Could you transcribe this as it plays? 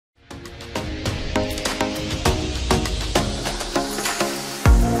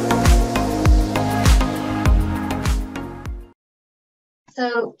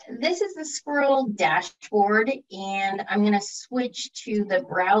So this is the Squirrel dashboard, and I'm going to switch to the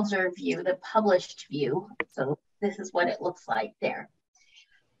browser view, the published view. So this is what it looks like there.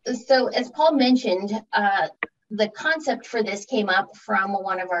 So as Paul mentioned, the concept for this came up from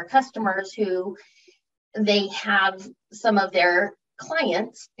one of our customers who they have some of their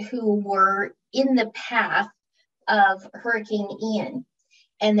clients who were in the path of Hurricane Ian.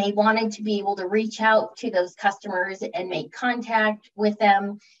 And they wanted to be able to reach out to those customers and make contact with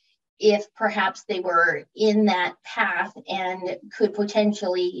them if perhaps they were in that path and could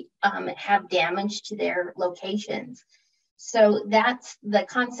potentially have damage to their locations. So that's the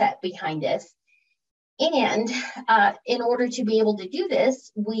concept behind this. And in order to be able to do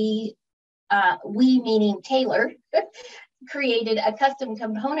this, we meaning Taylor, created a custom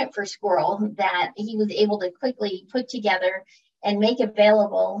component for Squirrel that he was able to quickly put together and make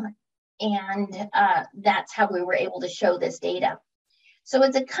available, and that's how we were able to show this data. So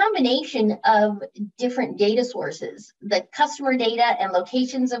it's a combination of different data sources. The customer data and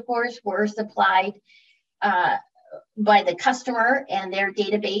locations, of course, were supplied by the customer and their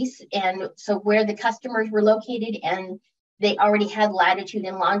database, and so where the customers were located, and they already had latitude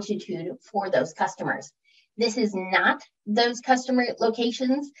and longitude for those customers. This is not those customer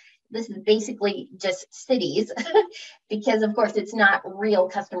locations. This is basically just cities because, of course, it's not real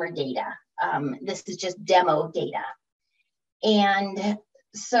customer data. This is just demo data. And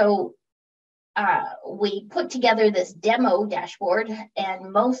so we put together this demo dashboard,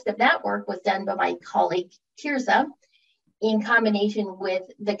 and most of that work was done by my colleague, Tirza, in combination with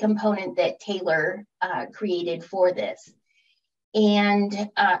the component that Taylor created for this. And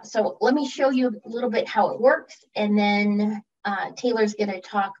so let me show you a little bit how it works, and then Taylor's going to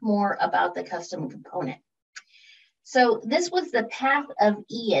talk more about the custom component. So this was the path of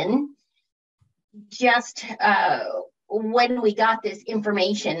Ian just when we got this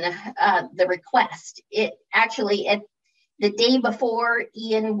information, the request. It actually, the day before,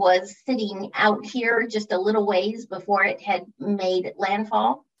 Ian was sitting out here just a little ways before it had made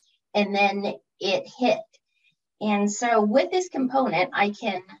landfall, and then it hit. And so with this component, I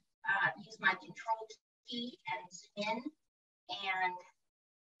can use my control key and zoom in and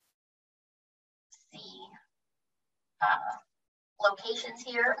see locations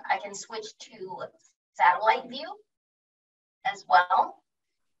here. I can switch to satellite view as well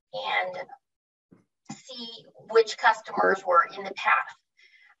and see which customers were in the path.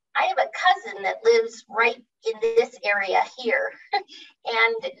 I have a cousin that lives right in this area here,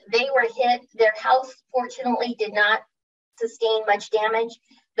 and they were hit. Their house, fortunately, did not sustain much damage,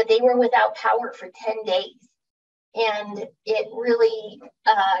 but they were without power for 10 days. And it really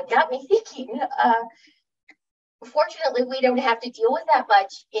got me thinking, fortunately, we don't have to deal with that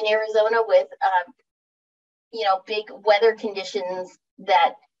much in Arizona with, big weather conditions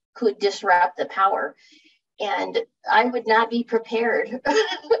that could disrupt the power. And I would not be prepared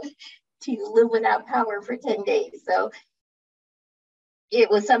to live without power for 10 days. So it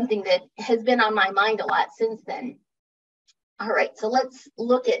was something that has been on my mind a lot since then. All right, so let's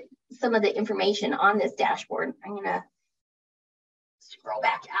look at some of the information on this dashboard. I'm gonna scroll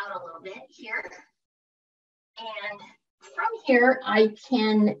back out a little bit here. And from here, I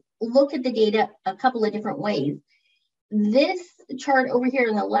can look at the data a couple of different ways. This chart over here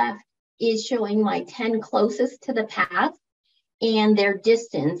on the left is showing my 10 closest to the path and their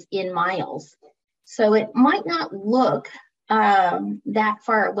distance in miles. So it might not look that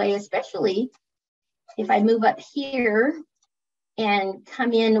far away, especially if I move up here and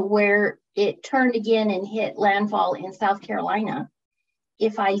come in where it turned again and hit landfall in South Carolina.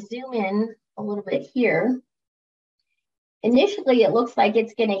 If I zoom in a little bit here, initially it looks like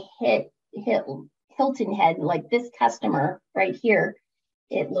it's going to hit Hilton Head, like this customer right here.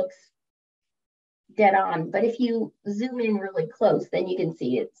 It looks dead on, but if you zoom in really close, then you can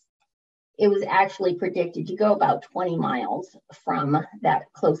see it was actually predicted to go about 20 miles from that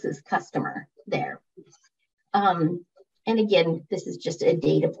closest customer there. And again, this is just a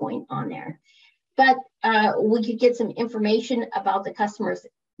data point on there, but we could get some information about the customers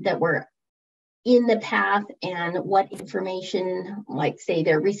that were in the path and what information, like say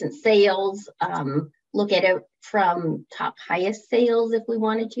their recent sales, look at it from top highest sales if we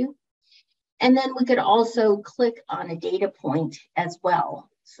wanted to. And then we could also click on a data point as well.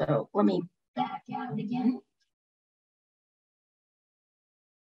 So let me back out again.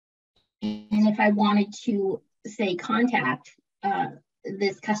 And if I wanted to say contact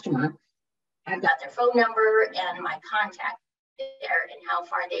this customer, I've got their phone number and my contact there and how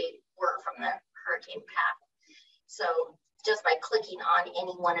far they were from the hurricane path. So just by clicking on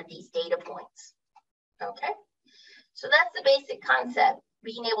any one of these data points. Okay, so that's the basic concept.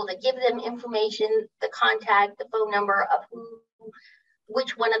 being able to give them information, the contact, the phone number of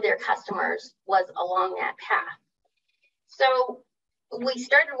which one of their customers was along that path. So we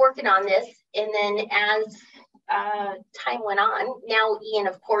started working on this, and then as time went on, now Ian,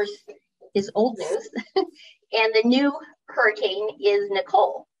 of course, is old news, and the new hurricane is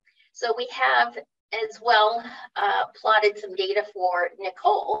Nicole. So we have as well plotted some data for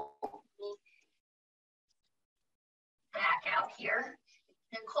Nicole. Back out here.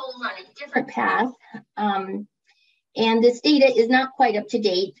 Nicole's on a different path. And this data is not quite up to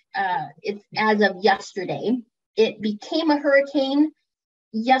date. It's as of yesterday. It became a hurricane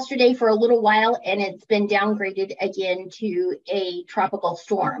yesterday for a little while, and it's been downgraded again to a tropical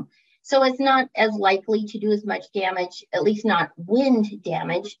storm. So it's not as likely to do as much damage, at least not wind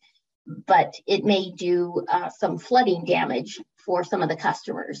damage, but it may do some flooding damage for some of the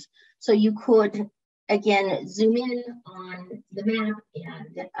customers. So you could, again, zoom in on the map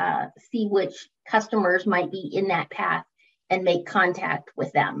and see which customers might be in that path and make contact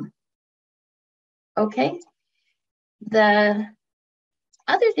with them. Okay. The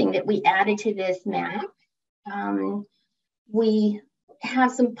other thing that we added to this map, we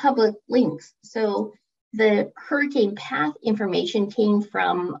have some public links. So the hurricane path information came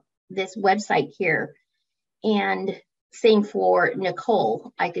from this website here, and same for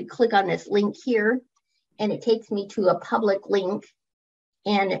Nicole. I could click on this link here, and it takes me to a public link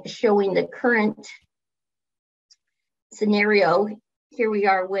and showing the current scenario. Here we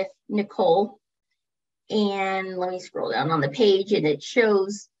are with Nicole. And let me scroll down on the page, and it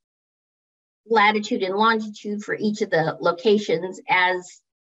shows latitude and longitude for each of the locations as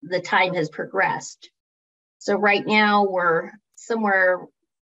the time has progressed. So right now we're somewhere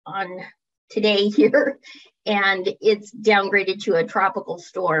on today here, and it's downgraded to a tropical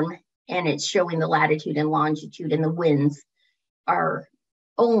storm, and it's showing the latitude and longitude, and the winds are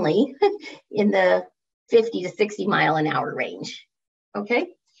only in the 50 to 60 mile an hour range. Okay,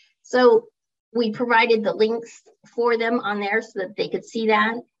 so we provided the links for them on there so that they could see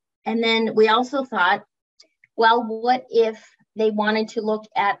that. And then we also thought, well, what if they wanted to look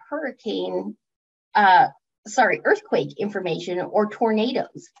at earthquake information or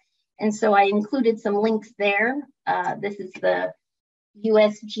tornadoes? And so I included some links there. This is the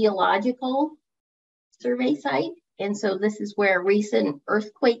US Geological Survey site. And so this is where recent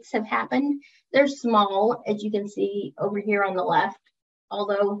earthquakes have happened. They're small, as you can see over here on the left,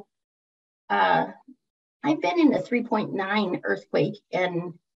 although I've been in a 3.9 earthquake,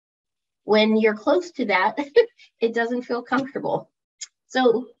 and when you're close to that, it doesn't feel comfortable.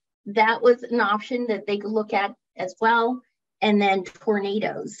 So that was an option that they could look at as well. And then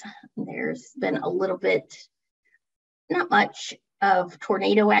tornadoes. There's been a little bit, not much of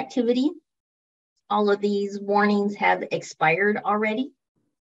tornado activity. All of these warnings have expired already,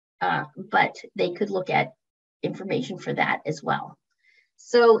 but they could look at information for that as well.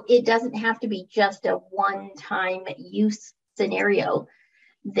 So it doesn't have to be just a one-time use scenario.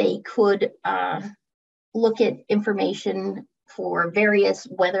 They could look at information for various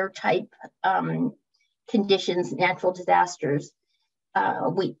weather type conditions, natural disasters.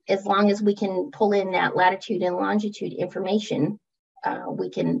 As long as we can pull in that latitude and longitude information, we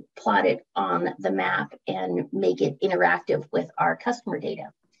can plot it on the map and make it interactive with our customer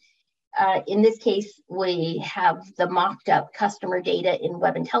data. In this case, we have the mocked up customer data in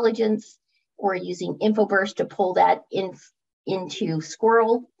Web Intelligence. We're using InfoBurst to pull that into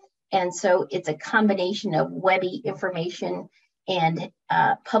Squirrel. And so it's a combination of webby information and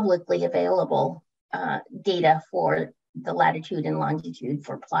publicly available data for the latitude and longitude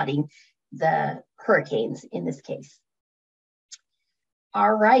for plotting the hurricanes in this case.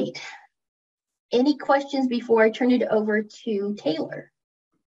 All right. Any questions before I turn it over to Taylor?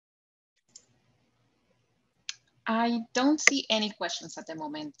 I don't see any questions at the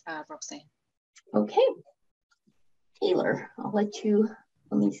moment, Roxanne. Okay. Taylor, let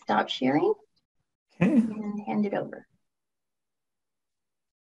me stop sharing. Okay. And hand it over.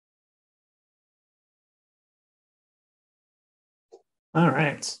 All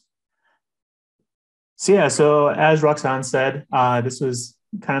right. So yeah, so as Roxanne said, this was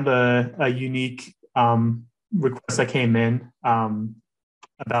kind of a unique request that came in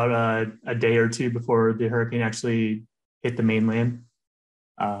about a day or two before the hurricane actually hit the mainland.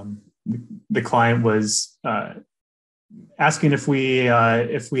 The client was asking if we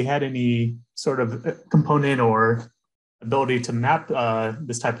had any sort of component or ability to map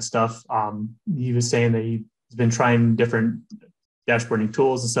this type of stuff. He was saying that he's been trying different dashboarding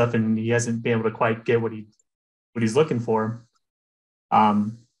tools and stuff, and he hasn't been able to quite get what he's looking for.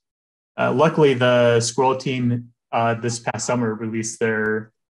 Luckily, the Squirrel team this past summer released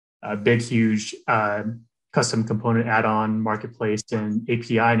their big, huge custom component add-on marketplace and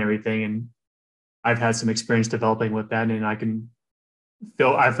API and everything. And I've had some experience developing with that, and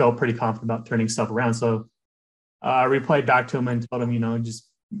I felt pretty confident about turning stuff around. So I replied back to him and told him, just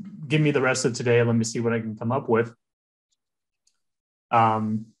give me the rest of today. Let me see what I can come up with.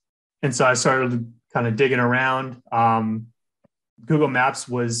 And so I started kind of digging around. Google Maps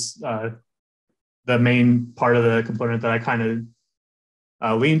was the main part of the component that I kind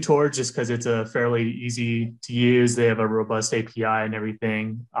of lean towards, just because it's a fairly easy to use. They have a robust API and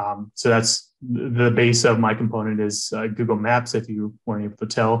everything. So that's the base of my component is Google Maps, if you weren't able to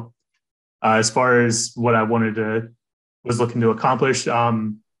tell. As far as what I was looking to accomplish, I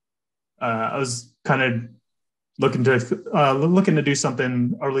was kind of looking to do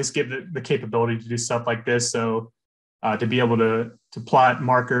something, or at least give the capability to do stuff like this. So to be able to plot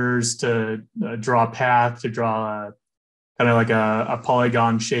markers, to draw a path, to draw kind of like a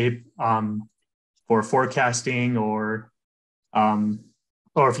polygon shape for forecasting, or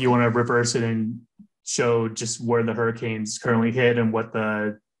if you want to reverse it and show just where the hurricane's currently hit and what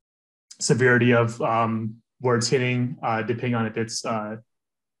the severity of where it's hitting, depending on if it's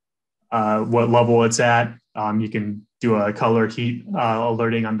what level it's at. You can do a color heat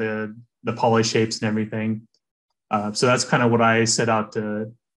alerting on the poly shapes and everything. So that's kind of what I set out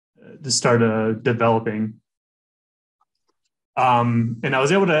to start developing. And I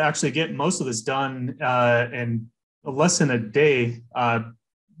was able to actually get most of this done in less than a day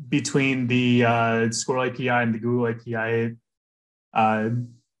between the Squirrel API and the Google API.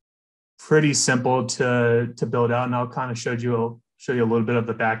 Pretty simple to build out, and I'll kind of show you a little bit of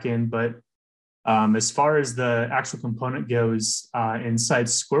the back end. But as far as the actual component goes, inside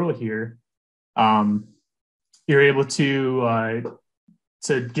Squirrel here, you're able to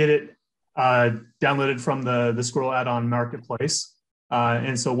get it downloaded from the Squirrel add-on marketplace.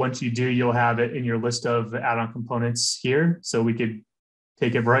 And so once you do, you'll have it in your list of add-on components here. So we could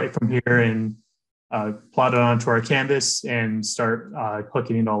take it right from here and plot it onto our canvas and start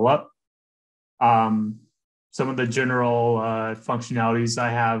hooking it all up. Some of the general functionalities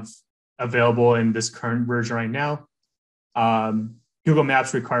I have available in this current version right now. Google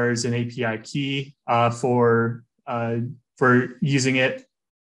Maps requires an API key for using it,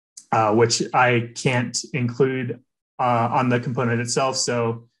 which I can't include on the component itself.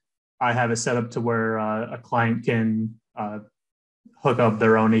 So I have it set up to where a client can hook up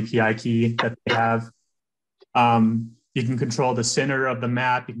their own API key that they have. You can control the center of the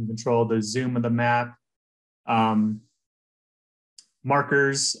map. You can control the zoom of the map.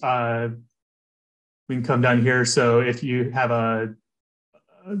 Markers, we can come down here. So if you have a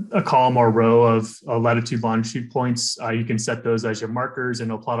column or row of latitude, longitude points, you can set those as your markers and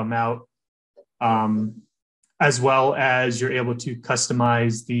it'll plot them out. As well as you're able to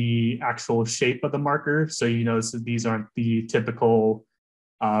customize the actual shape of the marker. So you notice that these aren't the typical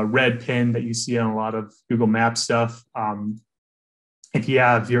red pin that you see on a lot of Google Maps stuff. If you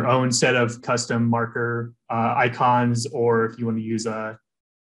have your own set of custom marker icons, or if you want to use a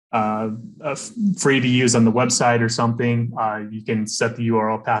free to use on the website or something, you can set the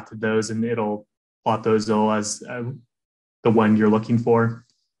URL path to those and it'll plot those all as the one you're looking for.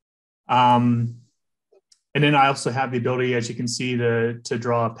 And then I also have the ability, as you can see, to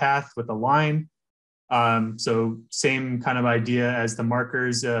draw a path with a line. So same kind of idea as the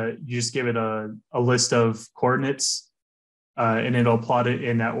markers. You just give it a list of coordinates and it'll plot it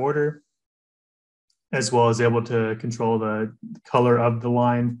in that order, as well as able to control the color of the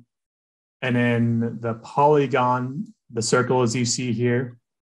line. And then the polygon, the circle as you see here,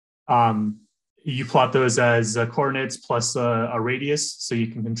 you plot those as coordinates plus a radius, so you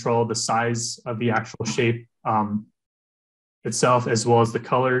can control the size of the actual shape itself, as well as the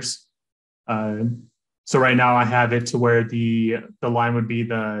colors. So right now I have it to where the line would be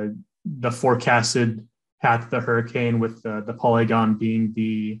the forecasted path of the hurricane, with the polygon being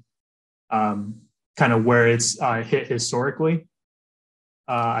the kind of where it's hit historically.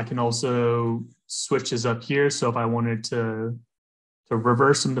 I can also switch this up here. So if I wanted to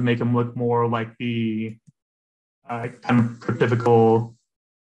reverse them to make them look more like the kind of typical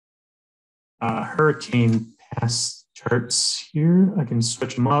hurricane pass charts here, I can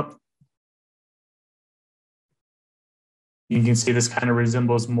switch them up. You can see this kind of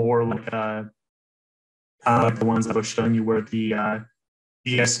resembles more like like the ones I was showing you, where the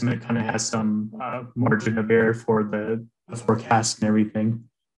estimate kind of has some margin of error for the forecast and everything.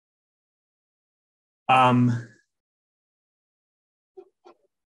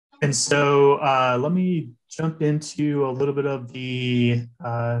 And so let me jump into a little bit of the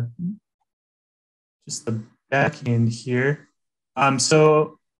just the back in here.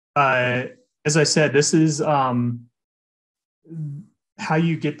 So as I said, this is how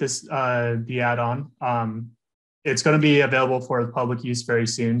you get this the add-on. It's going to be available for the public use very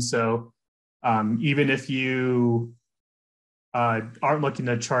soon. So even if you aren't looking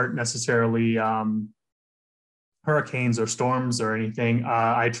to chart necessarily hurricanes or storms or anything,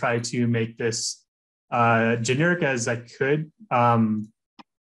 I try to make this generic as I could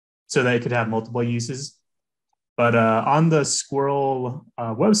so that it could have multiple uses. But on the Squirrel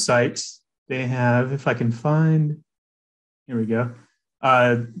website, they have, if I can find, here we go,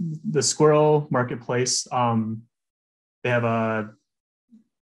 the Squirrel Marketplace. They have a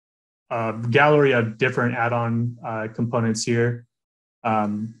gallery of different add-on components here.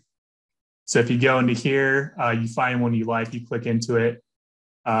 So if you go into here, you find one you like, you click into it,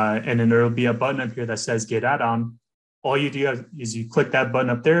 and then there will be a button up here that says Get Add-on. All you do is you click that button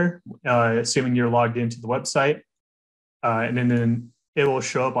up there, assuming you're logged into the website, and then it will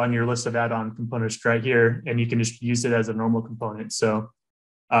show up on your list of add-on components right here, and you can just use it as a normal component. So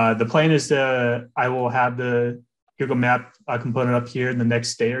the plan is I will have the Google Map component up here in the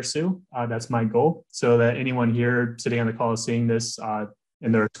next day or so. That's my goal, so that anyone here sitting on the call is seeing this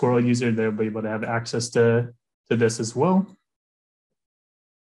and they're a Squirrel user, they'll be able to have access to this as well.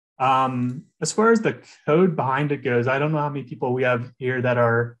 As far as the code behind it goes, I don't know how many people we have here that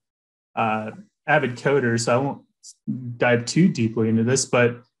are avid coders, so I won't dive too deeply into this,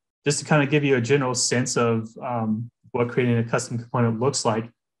 but just to kind of give you a general sense of what creating a custom component looks like,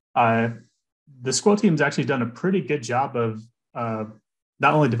 the Squirrel team's actually done a pretty good job of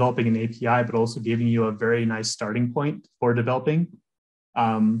not only developing an API, but also giving you a very nice starting point for developing.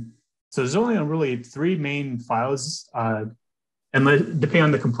 So there's only really 3 main files, and depending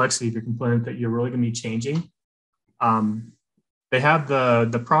on the complexity of your component that you're really going to be changing. They have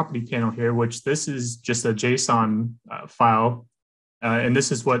the property panel here, which this is just a JSON file, and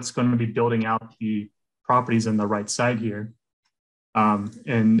this is what's going to be building out the properties on the right side here.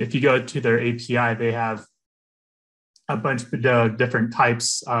 And if you go to their API, they have a bunch of different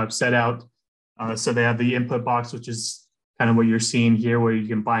types set out. So they have the input box, which is kind of what you're seeing here, where you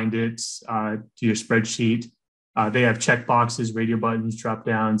can bind it to your spreadsheet. They have checkboxes, radio buttons, drop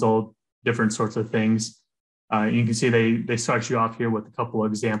downs, all different sorts of things. You can see they start you off here with a couple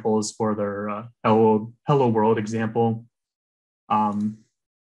of examples for their hello world example.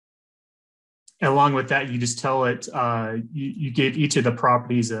 Along with that, you just tell it, you give each of the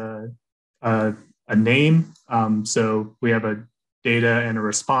properties a name. So we have a data and a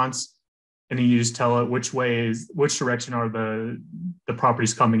response, and then you just tell it which direction are the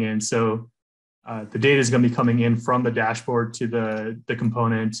properties coming in. So the data is going to be coming in from the dashboard to the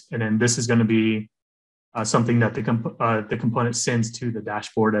component, and then this is going to be something that the component sends to the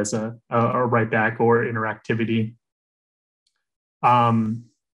dashboard as a write back or interactivity.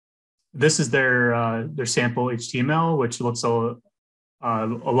 This is their sample HTML, which looks a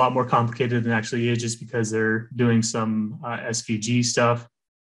lot more complicated than actually is, just because they're doing some SVG stuff.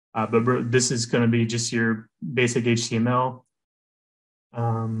 But this is going to be just your basic HTML.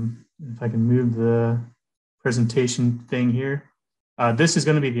 If I can move the presentation thing here, this is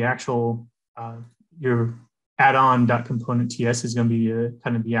going to be the actual your add-on.component.ts is going to be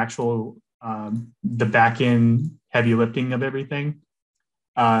kind of the actual the backend heavy lifting of everything.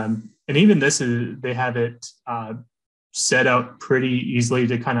 And even this they have it set out pretty easily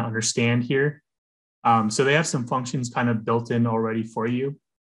to kind of understand here. So they have some functions kind of built in already for you.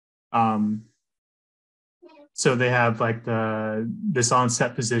 So they have like this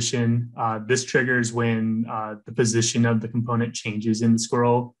onset position. This triggers when the position of the component changes in the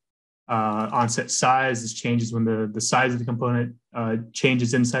Squirrel. Onset size, this changes when the size of the component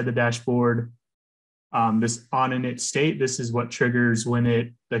changes inside the dashboard. This on init state, this is what triggers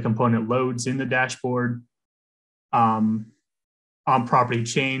when the component loads in the dashboard. On property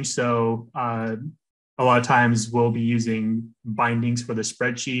change, so a lot of times we'll be using bindings for the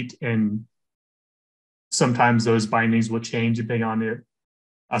spreadsheet, and sometimes those bindings will change depending on if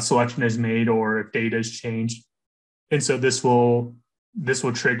a selection is made or if data is changed. And so this will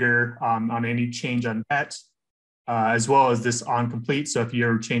trigger on any change on that, as well as this on complete. So if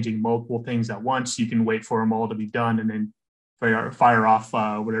you're changing multiple things at once, you can wait for them all to be done and then fire off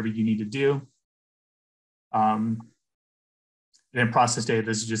whatever you need to do. And then process data,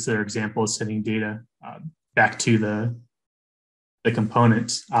 this is just their example of sending data back to the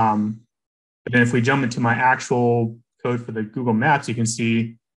component. But then if we jump into my actual code for the Google Maps, you can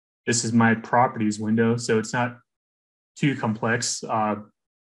see this is my properties window. So it's not too complex.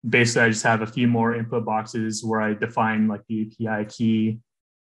 Basically, I just have a few more input boxes where I define like the API key,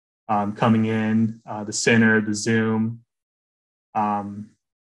 coming in, the center, the zoom, my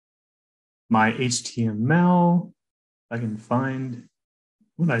HTML. I can find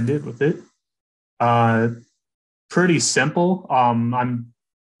what I did with it. Pretty simple. I'm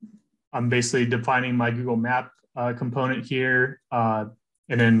basically defining my Google Map component here, and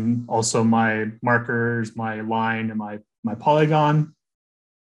then also my markers, my line, and my polygon.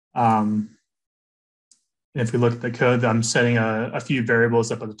 If we look at the code, I'm setting a few variables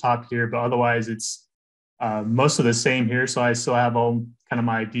up at the top here, but otherwise it's most of the same here. So I still have all kind of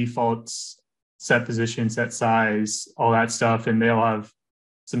my defaults, set position, set size, all that stuff, and they'll have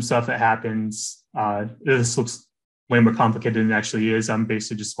some stuff that happens. This looks way more complicated than it actually is. I'm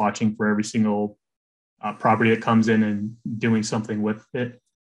basically just watching for every single property that comes in and doing something with it.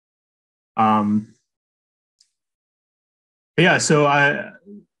 Yeah, so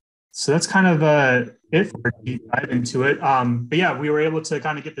that's kind of it for a deep dive into it. But yeah, we were able to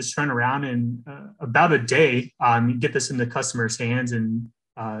kind of get this turned around in about a day, get this into customers' hands and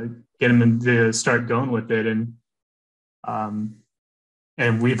get them to start going with it.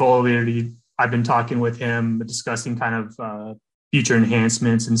 And we've already, I've been talking with him, discussing kind of future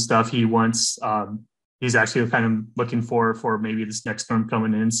enhancements and stuff he wants. He's actually kind of looking for maybe this next storm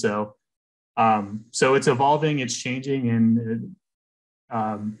coming in. So it's evolving, it's changing, and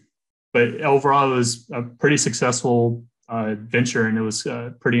but overall, it was a pretty successful venture, and it was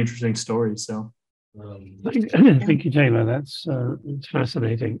a pretty interesting story. So, thank you, Taylor. That's it's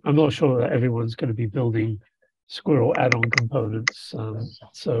fascinating. I'm not sure that everyone's going to be building Squirrel add-on components.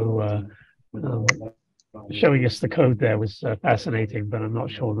 Showing us the code there was fascinating, but I'm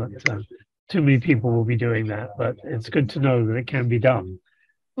not sure that too many people will be doing that. But it's good to know that it can be done.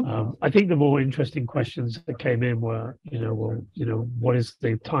 I think the more interesting questions that came in were, what is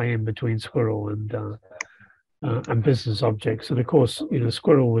the tie-in between Squirrel and business objects? And of course,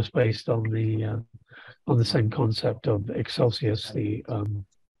 Squirrel was based on the same concept of Excelsius, the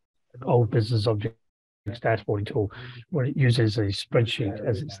old business objects dashboarding tool, where it uses a spreadsheet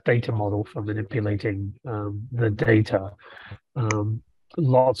as its data model for manipulating the data.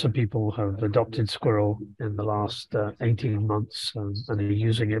 Lots of people have adopted Squirrel in the last 18 months and are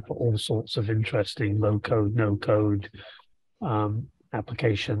using it for all sorts of interesting low-code, no-code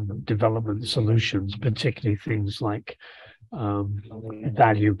application development solutions, particularly things like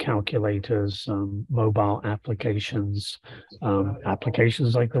value calculators, mobile applications,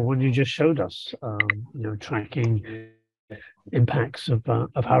 applications like the one you just showed us, tracking impacts of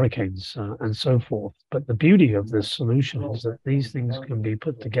hurricanes and so forth. But the beauty of this solution is that these things can be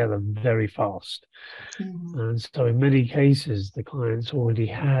put together very fast. And so in many cases, the clients already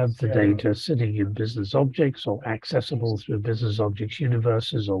have the data sitting in business objects or accessible through business objects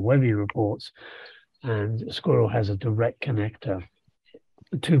universes or Webby reports. And Squirrel has a direct connector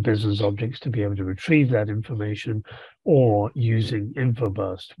to business objects to be able to retrieve that information, or using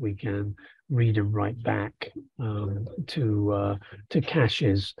InfoBurst, we can read and write back to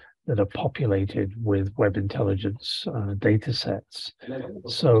caches that are populated with web intelligence data sets.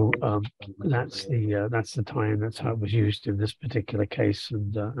 So that's the time. That's how it was used in this particular case,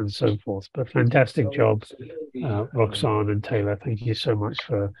 and so forth. But fantastic job, Roxanne and Taylor. Thank you so much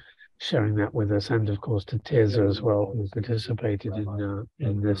for sharing that with us, and of course to Tirza as well, who participated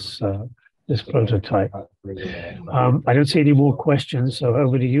in this prototype. I don't see any more questions, so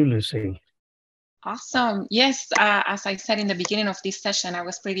over to you, Lucy. Awesome. Yes, as I said in the beginning of this session, I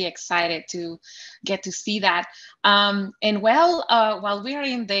was pretty excited to get to see that. And while we're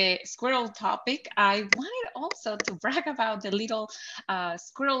in the Squirrel topic, I wanted also to brag about the little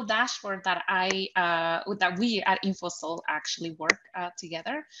Squirrel dashboard that that we at InfoSol actually work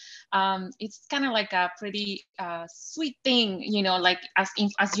together. It's kind of like a pretty sweet thing, like as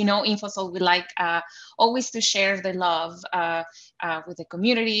you know, InfoSol, we like always to share the love with the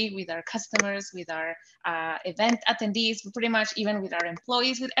community, with our customers, with our event attendees, pretty much even with our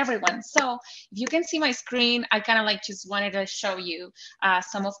employees, with everyone. So if you can see my screen, I kind of like just wanted to show you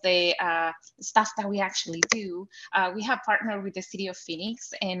some of the stuff that we actually do. We have partnered with the city of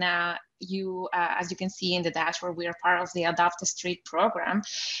Phoenix, and as you can see in the dashboard, we are part of the Adopt a Street program.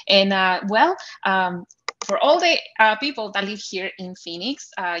 And for all the people that live here in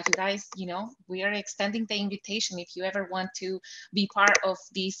Phoenix, you guys, we are extending the invitation if you ever want to be part of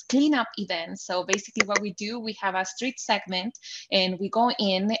these cleanup events. So basically what we do, we have a street segment and we go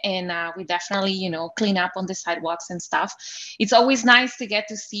in and we definitely, clean up on the sidewalks and stuff. It's always nice to get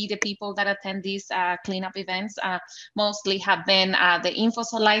to see the people that attend these cleanup events. Mostly have been the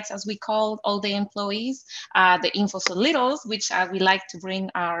InfoSolites, as we call all the employees, the InfoSol Littles, which we like to bring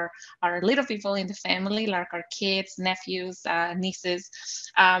our little people in the family, like our kids, nephews, nieces.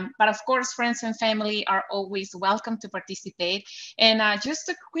 But of course, friends and family are always welcome to participate. And just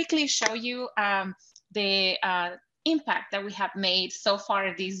to quickly show you the impact that we have made so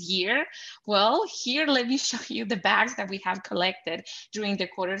far this year. Well, here, let me show you the bags that we have collected during the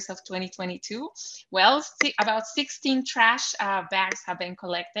quarters of 2022. Well, about 16 trash bags have been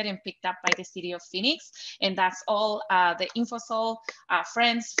collected and picked up by the city of Phoenix. And that's all the InfoSol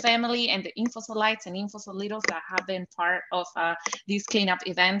friends, family, and the InfoSolites and InfoSolitos that have been part of these cleanup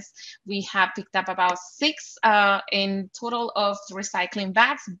events. We have picked up about 6 in total of recycling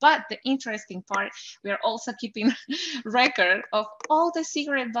bags. But the interesting part, we are also keeping record of all the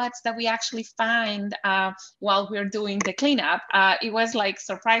cigarette butts that we actually find while we're doing the cleanup. It was like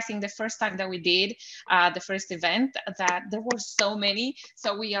surprising the first time that we did the first event that there were so many.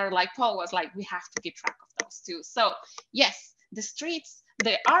 So we are like, Paul was like, we have to keep track of those too. So yes, the streets,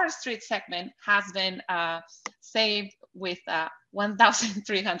 our street segment has been saved with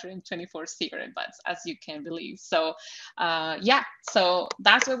 1,324 cigarette butts, as you can believe. So yeah, so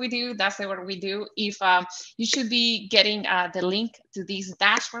that's what we do. That's what we do. If you should be getting the link to this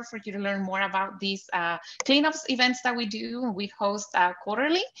dashboard for you to learn more about these cleanups events that we do. We host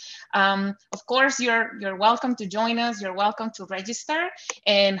quarterly. Of course, you're welcome to join us. You're welcome to register,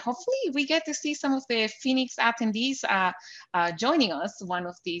 and hopefully we get to see some of the Phoenix attendees joining us one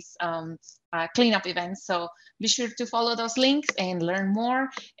of these cleanup events. So be sure to follow those links and learn more.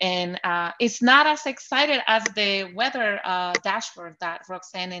 And it's not as excited as the weather dashboard that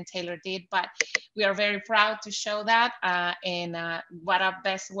Roxanne and Taylor did, but we are very proud to show that. And what a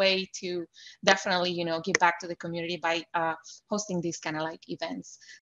best way to definitely, give back to the community by hosting these kind of like events.